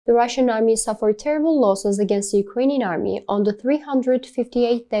the Russian army suffered terrible losses against the Ukrainian army on the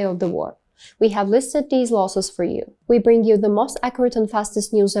 358th day of the war. We have listed these losses for you. We bring you the most accurate and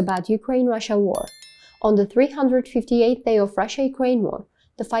fastest news about Ukraine-Russia war. On the 358th day of Russia-Ukraine war,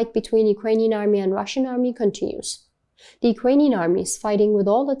 the fight between Ukrainian army and Russian army continues. The Ukrainian army is fighting with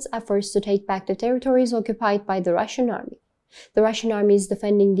all its efforts to take back the territories occupied by the Russian army. The Russian army is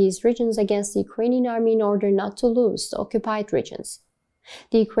defending these regions against the Ukrainian army in order not to lose the occupied regions.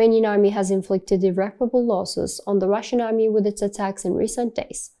 The Ukrainian army has inflicted irreparable losses on the Russian army with its attacks in recent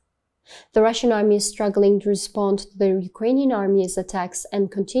days. The Russian army is struggling to respond to the Ukrainian army's attacks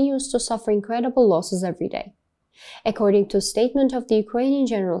and continues to suffer incredible losses every day. According to a statement of the Ukrainian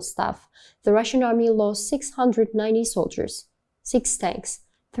General Staff, the Russian army lost 690 soldiers, 6 tanks,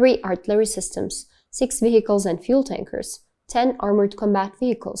 3 artillery systems, 6 vehicles and fuel tankers, 10 armored combat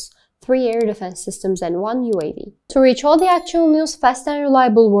vehicles, 3 air defense systems and 1 UAV. To reach all the actual news fast and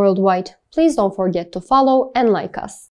reliable worldwide, please don't forget to follow and like us.